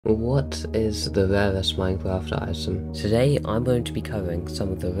What is the rarest Minecraft item? Today I'm going to be covering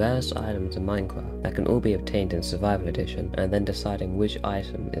some of the rarest items in Minecraft that can all be obtained in Survival Edition and then deciding which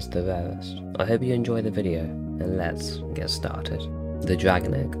item is the rarest. I hope you enjoy the video and let's get started. The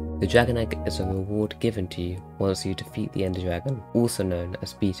Dragon Egg. The Dragon Egg is a reward given to you once you defeat the Ender Dragon, also known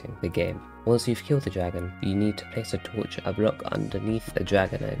as beating the game. Once you've killed the dragon, you need to place a torch a block underneath the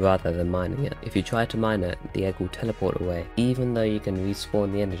dragon egg rather than mining it. If you try to mine it, the egg will teleport away. Even though you can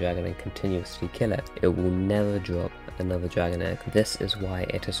respawn the ender dragon and continuously kill it, it will never drop another dragon egg. This is why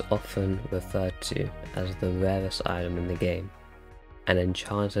it is often referred to as the rarest item in the game. An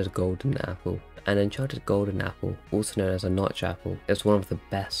enchanted golden apple. An enchanted golden apple, also known as a notch apple, is one of the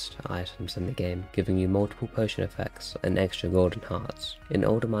best items in the game, giving you multiple potion effects and extra golden hearts. In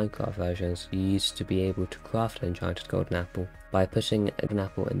older Minecraft versions, you used to be able to craft an enchanted golden apple by putting an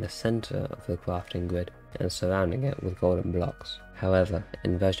apple in the center of the crafting grid and surrounding it with golden blocks. However,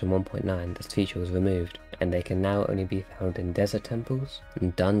 in version 1.9 this feature was removed, and they can now only be found in desert temples,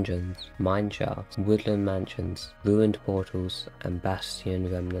 dungeons, mine shafts, woodland mansions, ruined portals, and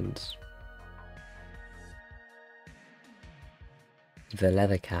bastion remnants. The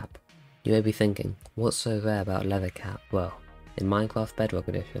leather cap. You may be thinking, what's so rare about leather cap? Well, in Minecraft Bedrock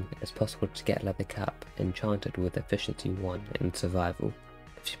Edition, it's possible to get leather cap enchanted with efficiency 1 in survival.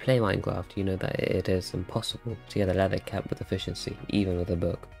 If you play Minecraft, you know that it is impossible to get a leather cap with efficiency, even with a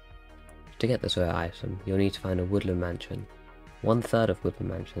book. To get this rare item, you'll need to find a woodland mansion. 1/3 of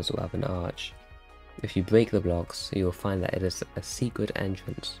woodland mansions will have an arch. If you break the blocks, you will find that it is a secret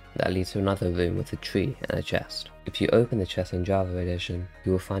entrance that leads to another room with a tree and a chest. If you open the chest in Java Edition,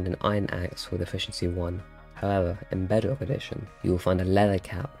 you will find an iron axe with efficiency 1. However, in Bedrock Edition, you will find a leather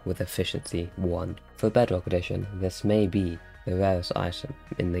cap with efficiency 1. For Bedrock Edition, this may be the rarest item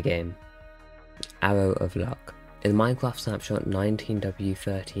in the game. Arrow of Luck. In Minecraft Snapshot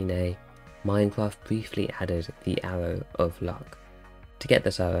 19W13A, Minecraft briefly added the Arrow of Luck. To get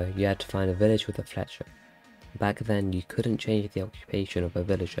this arrow, you had to find a village with a Fletcher. Back then, you couldn't change the occupation of a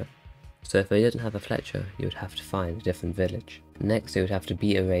villager, so if they didn't have a Fletcher, you would have to find a different village. Next, you would have to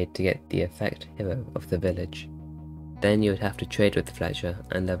beat a raid to get the effect hero of the village. Then you would have to trade with the Fletcher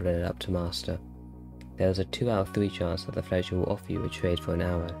and level it up to master. There is a 2 out of 3 chance that the Fletcher will offer you a trade for an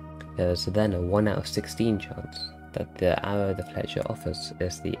arrow. There is then a 1 out of 16 chance that the arrow the Fletcher offers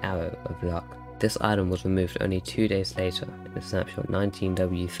is the Arrow of Luck. This item was removed only 2 days later in Snapshot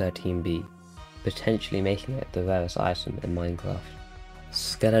 19W13B, potentially making it the rarest item in Minecraft.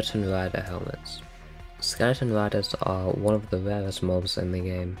 Skeleton Rider Helmets. Skeleton Riders are one of the rarest mobs in the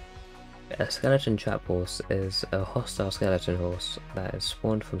game. A skeleton trap horse is a hostile skeleton horse that is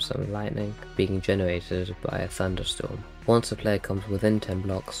spawned from some lightning being generated by a thunderstorm. Once a player comes within 10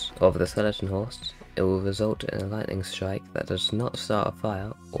 blocks of the skeleton horse, it will result in a lightning strike that does not start a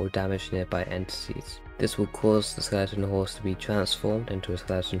fire or damage nearby entities. This will cause the skeleton horse to be transformed into a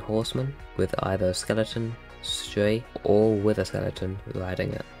skeleton horseman with either a skeleton, stray, or with a skeleton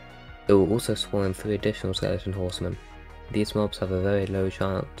riding it. It will also spawn 3 additional skeleton horsemen. These mobs have a very low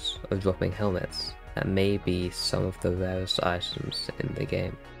chance of dropping helmets that may be some of the rarest items in the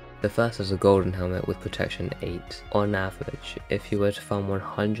game. The first is a golden helmet with protection 8. On average, if you were to farm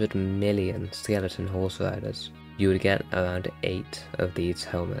 100 million skeleton horse riders, you would get around 8 of these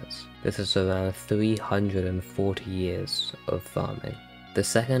helmets. This is around 340 years of farming. The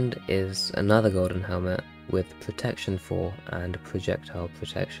second is another golden helmet with protection 4 and projectile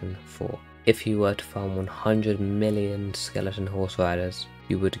protection 4. If you were to farm 100 million skeleton horse riders,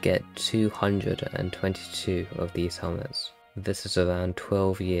 you would get 222 of these helmets. This is around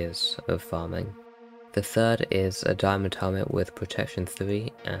 12 years of farming. The third is a diamond helmet with protection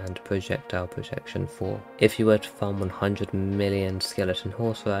 3 and projectile protection 4. If you were to farm 100 million skeleton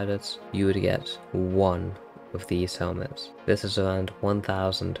horse riders, you would get 1 of these helmets. This is around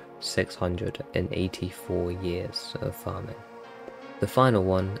 1,684 years of farming. The final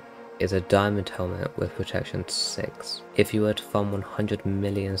one is a diamond helmet with protection 6. If you were to farm 100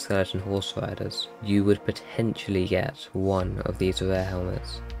 million skeleton horse riders, you would potentially get 1 of these rare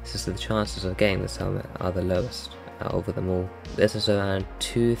helmets, since the chances of getting this helmet are the lowest out of them all. This is around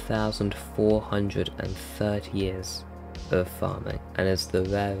 2,430 years of farming, and is the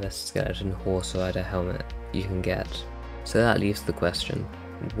rarest skeleton horse rider helmet you can get. So that leaves the question,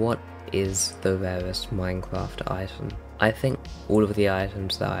 what is the rarest Minecraft item? I think all of the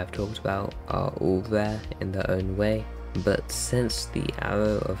items that I've talked about are all rare in their own way, but since the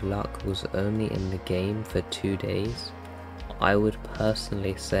Arrow of Luck was only in the game for 2 days, I would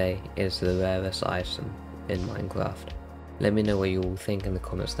personally say it is the rarest item in Minecraft. Let me know what you all think in the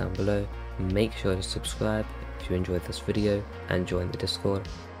comments down below. Make sure to subscribe if you enjoyed this video and join the Discord.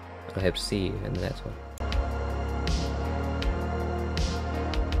 I hope to see you in the next one.